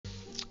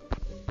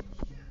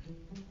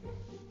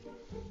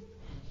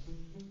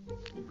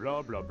Hi,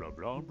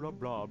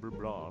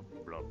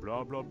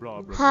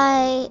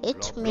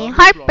 it's me,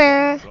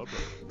 Harper.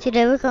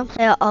 Today we're gonna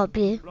play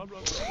obby.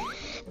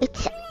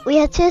 We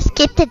had to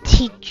escape the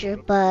teacher,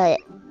 but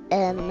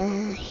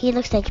he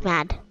looks like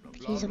mad.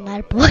 He's a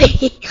mad boy.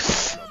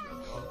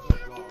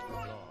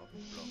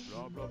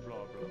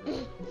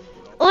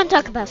 I want to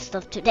talk about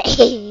stuff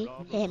today.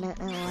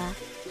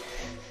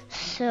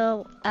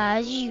 So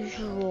as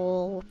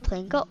usual,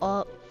 playing go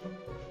up.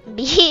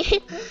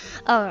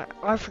 Oh,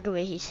 I forget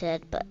what he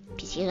said, but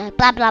he's like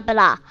blah blah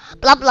blah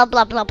blah blah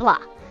blah blah blah,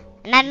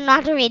 and I don't know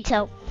how to read,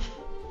 so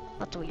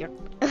that's weird.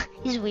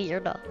 He's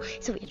weird though.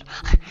 He's weird.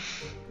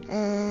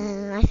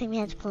 I think we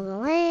have to pull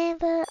away,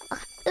 but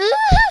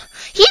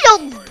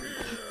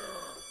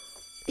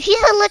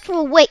he's a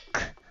literal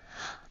wake.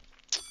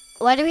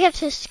 Why do we have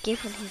to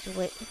escape when he's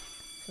awake?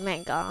 My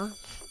God.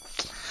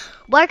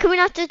 Why can we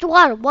not touch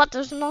water?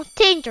 Water's not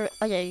dangerous.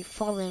 Oh yeah, you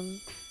fall in.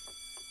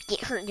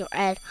 Get hurt in your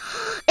head.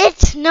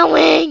 It's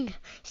snowing!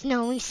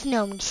 Snowing.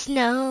 The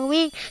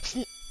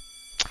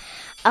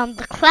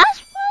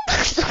classroom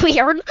looks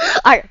weird.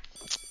 Alright.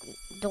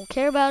 Don't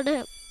care about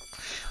it.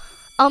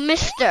 Oh,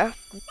 mister.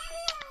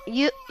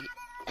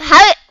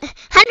 How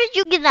did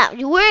you get out?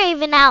 You weren't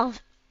even out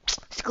of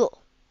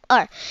school.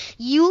 Or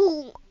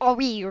you are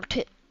weird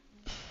too.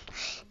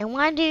 And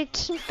why do you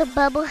keep the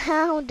bubble?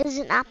 How does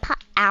it not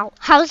pop out?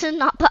 How does it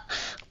not pop?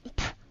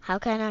 How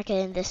can I get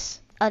in this?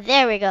 Oh,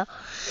 there we go.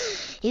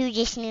 You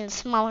just need a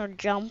smaller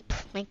jump.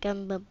 Like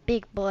I'm a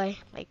big boy.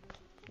 Like,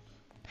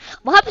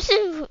 what happens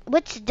if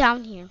what's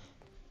down here?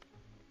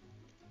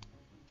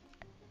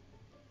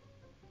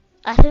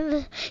 I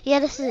think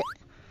this is it.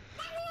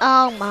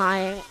 Oh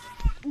my.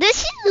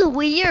 This is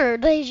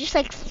weird. They just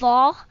like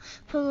fall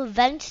from the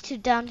vents to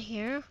down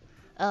here.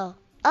 Oh.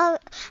 How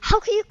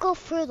can you go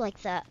through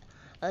like that?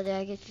 Oh, did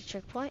I get the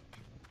checkpoint?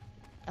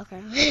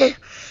 Okay.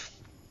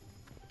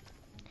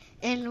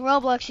 In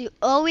Roblox, you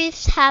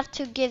always have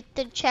to give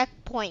the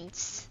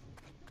checkpoints.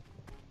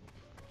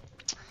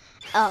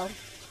 Oh.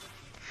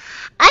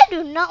 I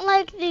do not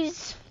like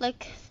these,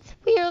 like,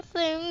 weird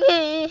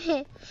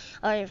things.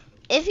 Alright,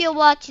 if you're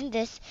watching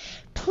this,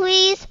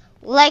 please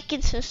like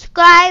and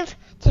subscribe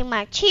to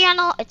my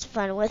channel. It's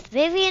fun with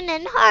Vivian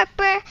and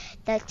Harper.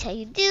 That's how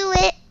you do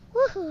it.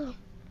 Woohoo.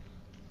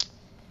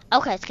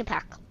 Okay, let's get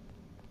back.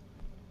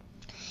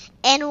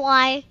 And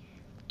why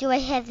do I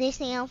have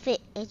this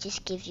outfit? It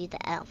just gives you the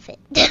outfit.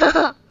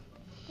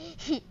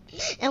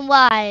 And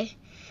why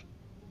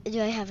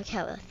do I have a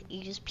cat with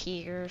ears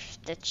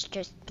pierced? That's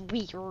just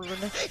weird.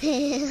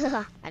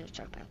 I don't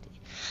talk about it.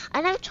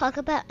 I never talk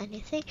about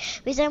anything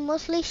because I'm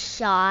mostly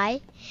shy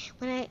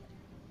when I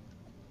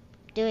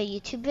do a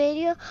YouTube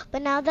video.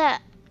 But now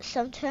that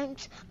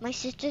sometimes my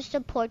sister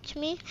supports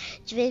me,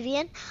 it's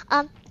Vivian,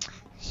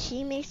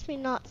 she makes me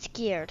not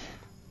scared.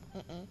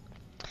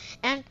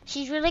 And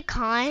she's really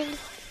kind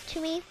to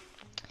me.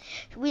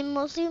 We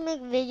mostly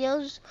make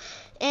videos,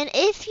 and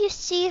if you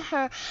see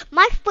her,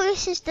 my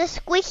voice is the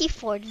squeaky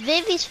Ford.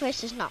 Vivi's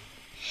voice is not.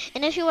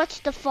 And if you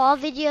watch the fall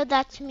video,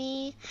 that's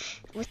me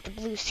with the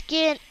blue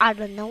skin. I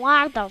don't know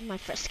why, that was my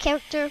first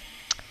character.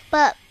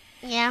 But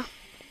yeah,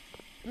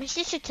 my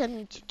sister told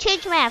me to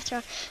change my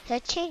avatar, so I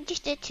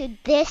changed it to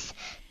this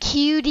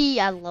cutie.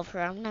 I love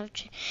her.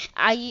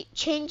 I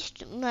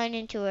changed mine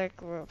into a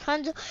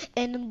Rapunzel,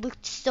 and it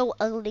looked so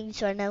ugly,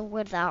 so I never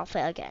wear the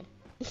outfit again.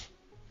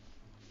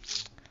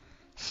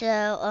 So,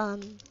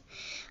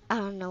 I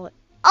don't know what.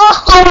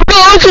 Oh,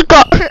 no, she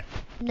got hurt.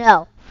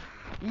 No,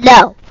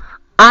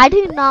 I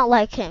do not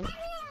like him.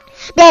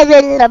 Blah,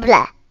 blah,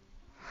 blah,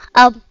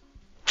 blah.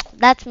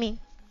 That's me.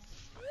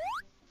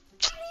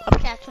 I'm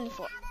cat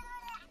 24.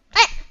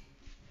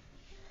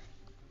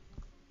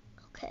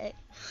 Okay.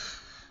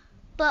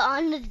 But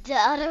on the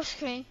other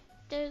screen,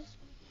 there's.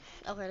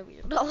 Okay, a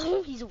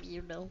weirdo. He's a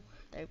weirdo.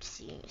 They're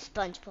seeing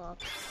SpongeBob.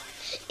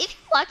 If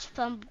you watch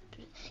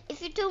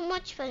if you do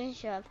much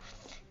SpongeBob,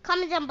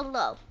 comment down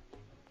below.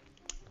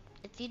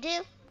 If you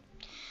do,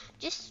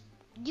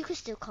 you can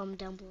still comment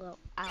down below.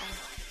 Ow.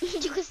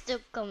 You can still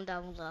comment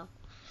down below.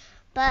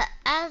 But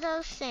as I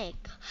was saying,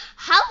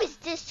 how is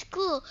this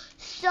school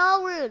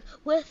so rude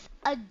with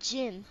a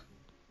gym?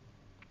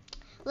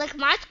 Like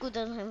my school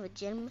doesn't have a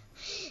gym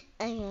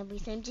and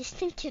everything,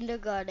 just in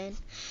kindergarten.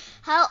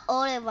 How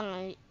old am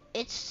I?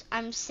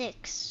 I'm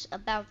 6,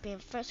 about being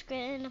first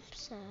grade, and I'm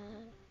sad.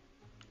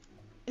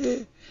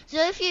 So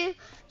if you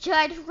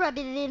try to rub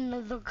it in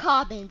the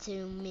comments,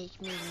 it'll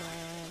make me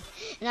mad.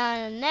 And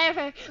I'll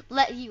never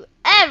let you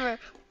ever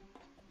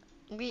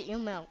read your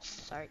mouth.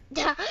 Sorry.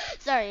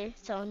 Sorry,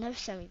 so never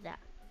send me that.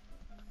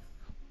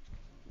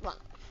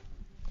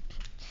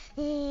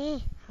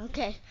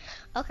 Okay.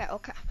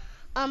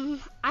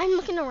 I'm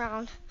looking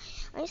around.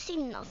 I see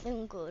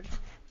nothing good.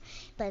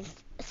 But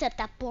except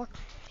that board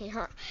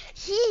here.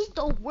 He's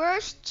the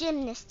worst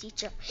gymnast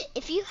teacher.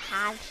 If you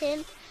have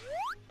him,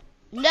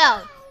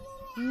 no.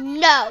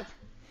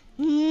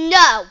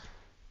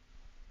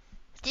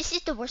 This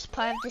is the worst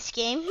part of this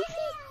game.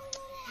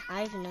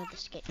 I even know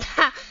this game.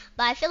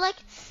 But I feel like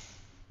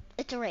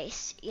it's a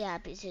race. Yeah,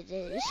 because it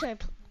is.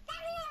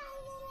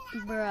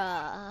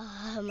 Bruh.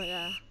 Oh my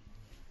god.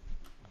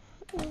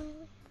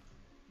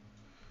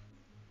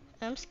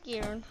 I'm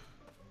scared.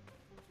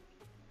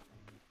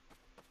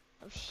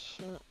 Oh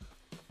shoot.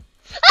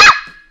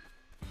 Ah!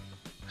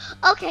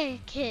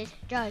 Okay, kid,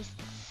 guys.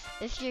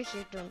 If you're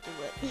here, don't do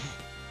it.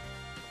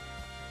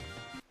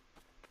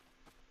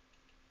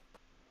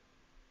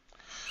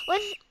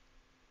 What's...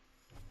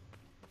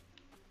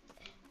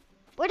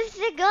 Where does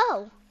it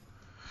go?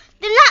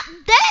 They're not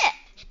there!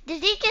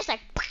 Did they just like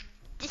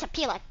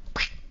disappear like...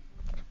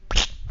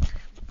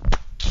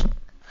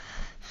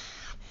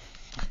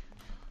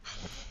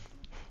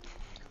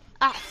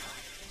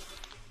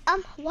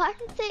 Why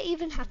did they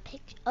even have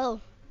pictures? Oh.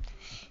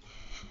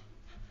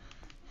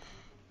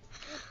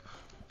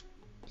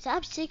 Is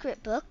that a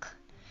secret book?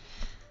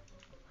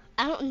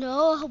 I don't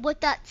know what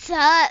that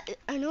said.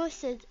 I know it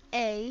says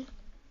A.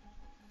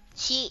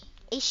 Is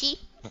she?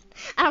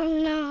 I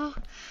don't know.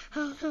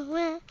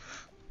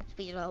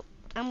 Weirdo.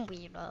 I'm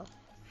weirdo.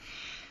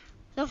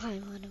 Don't call me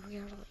a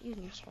weirdo. You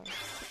asshole.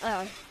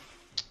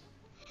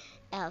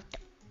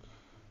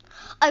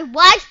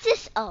 Why is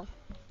this? Oh.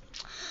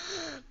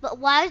 But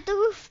why is the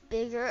roof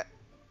bigger?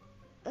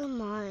 Oh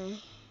my.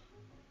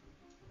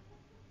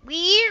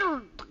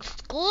 Weird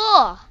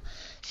school.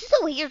 This is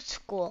a weird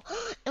school.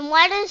 And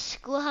why does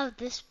school have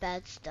this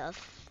bad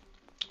stuff?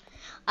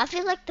 I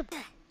feel like the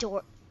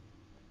door.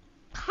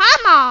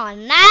 Come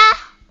on now.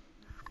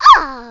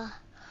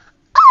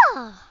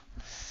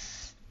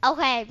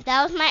 Okay,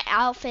 that was my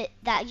outfit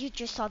that you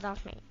just saw. That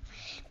was me.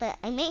 But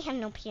I may have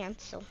no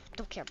pants, so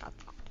don't care about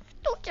that.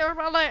 Don't care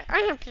about it. I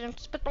have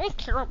pants, but don't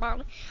care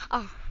about it.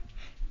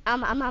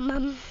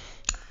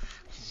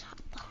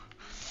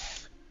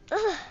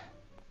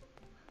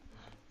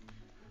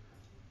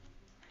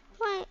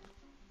 Wait.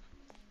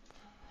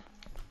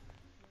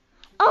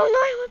 Oh no,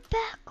 I went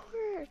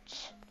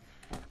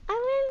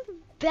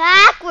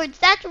backwards.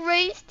 That's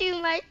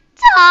wasting my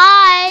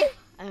time.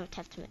 I don't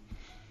have to.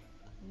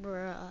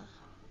 Bruh.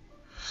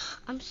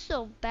 I'm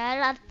so bad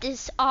at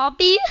this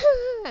obby.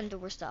 I'm the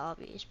worst at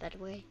obbies, by the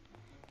way.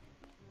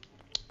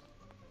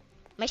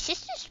 My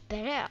sister's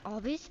better at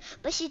obbies,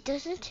 but she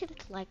doesn't seem to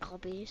like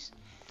obbies.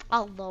 I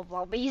love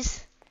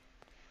obbies.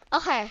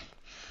 Okay.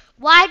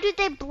 Why do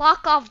they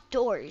block off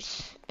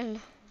doors?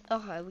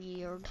 Okay,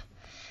 weird.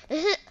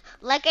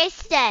 Like I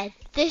said,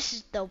 this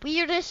is the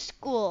weirdest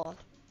school.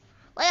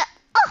 Like,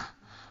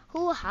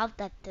 who will have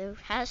that? There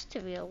has to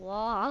be a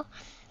wall.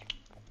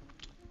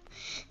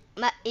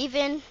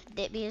 Even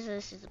because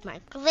this is my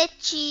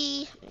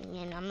glitchy,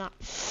 and I'm not.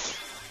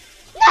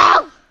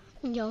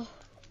 No.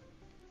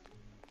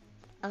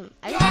 Ow!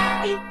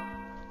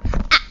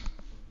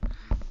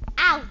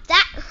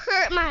 That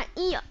hurt my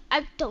ear.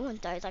 I don't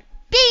want that. It's like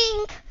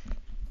bing,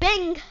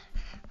 bing,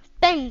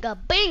 binga,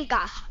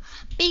 binga,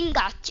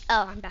 binga.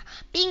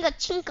 Binga,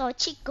 chinga,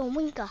 chica,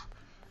 winga.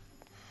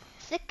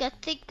 Thicka,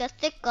 thicka,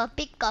 thicka,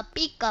 pika,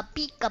 pika,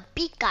 pika,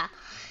 pika.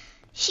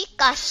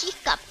 Shika,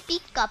 shika,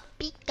 pika,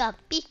 pika,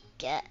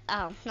 pika.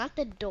 Oh, not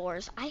the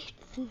doors. I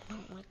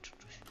don't like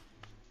doors.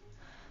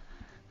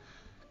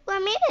 Well, I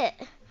made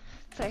it.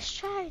 First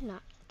try,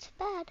 not too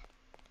bad.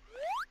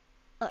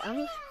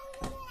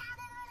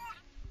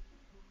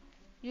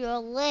 You're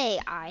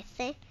late, I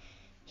think.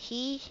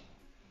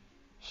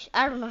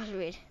 I don't know how to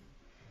read.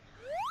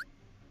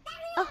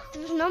 Oh,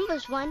 there's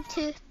numbers. 1,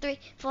 2, 3,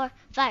 4,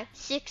 5,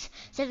 6,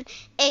 7,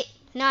 8,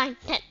 9,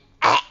 10.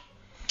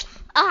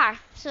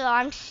 So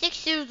I'm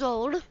 6 years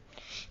old.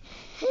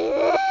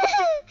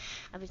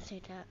 I've been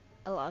saying that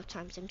a lot of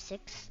times. I'm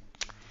 6.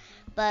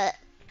 But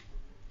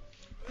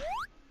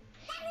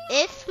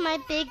if my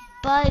big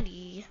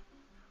buddy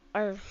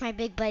or my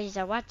big buddies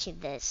are watching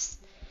this,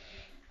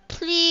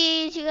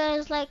 please, you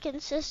guys like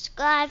and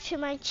subscribe to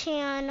my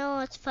channel.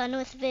 It's Fun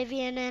with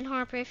Vivian and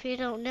Harper. If you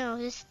don't know,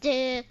 this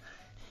did.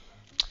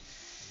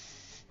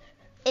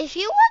 If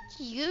you watch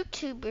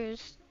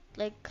YouTubers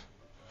like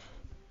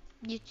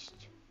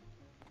YouTubers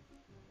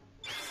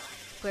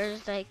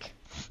like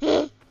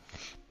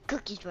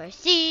Cookies for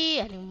C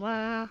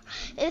anymore,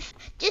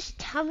 just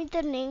tell me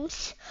the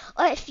names,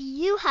 or if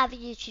you have a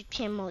YouTube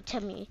channel,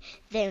 tell me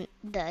the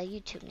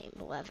YouTube name,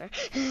 whatever.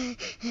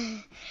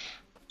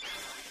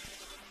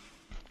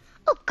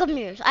 Oh, come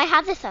here. I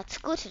have this at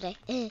school today.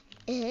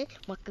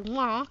 Walk and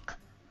walk.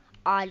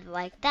 I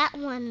like that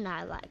one.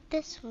 I like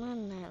this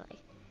one. I like.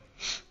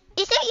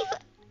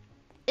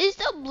 Is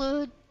the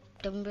blue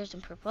numbers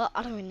and purple?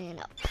 I don't really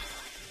know.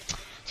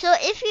 So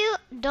if you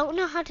don't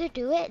know how to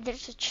do it,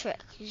 there's a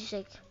trick. You just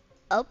like,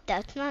 oh,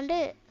 that's not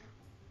it.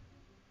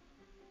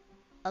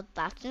 Oh,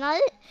 that's not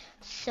it.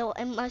 So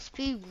it must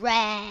be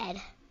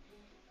red.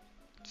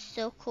 It's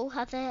so cool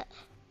how that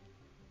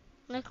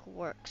like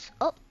works.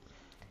 Oh,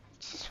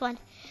 it's this one.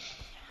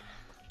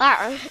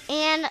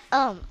 And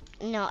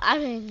no, I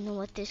don't even know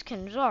what these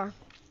candies are.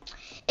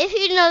 If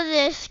you know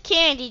this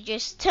candy,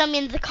 just tell me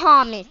in the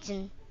comments.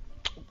 And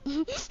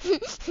I'm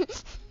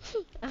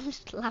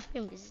just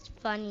laughing because it's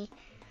funny.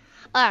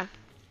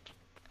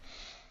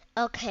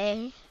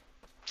 Okay.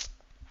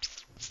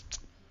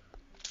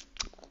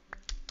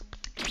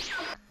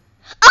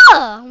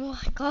 Oh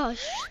my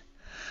gosh.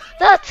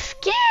 That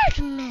scared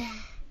me.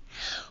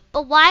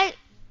 But why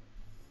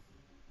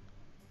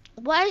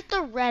is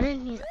the red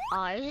in his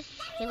eyes?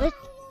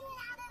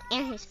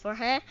 And his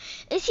forehead.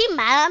 Is he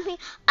mad at me?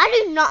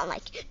 I do not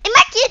like it. It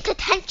might get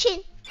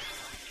attention.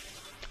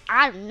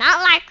 I do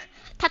not like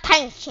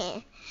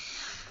attention.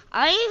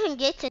 I even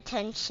get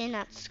attention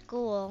at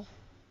school.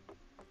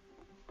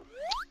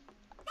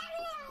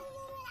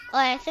 Oh,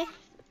 I think.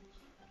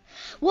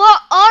 Where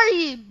are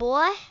you,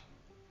 boy?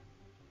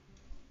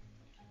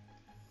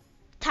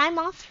 Time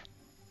off.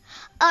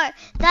 Alright,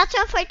 that's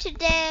all for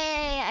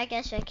today. I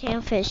guess I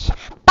can't fish.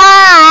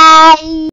 Bye!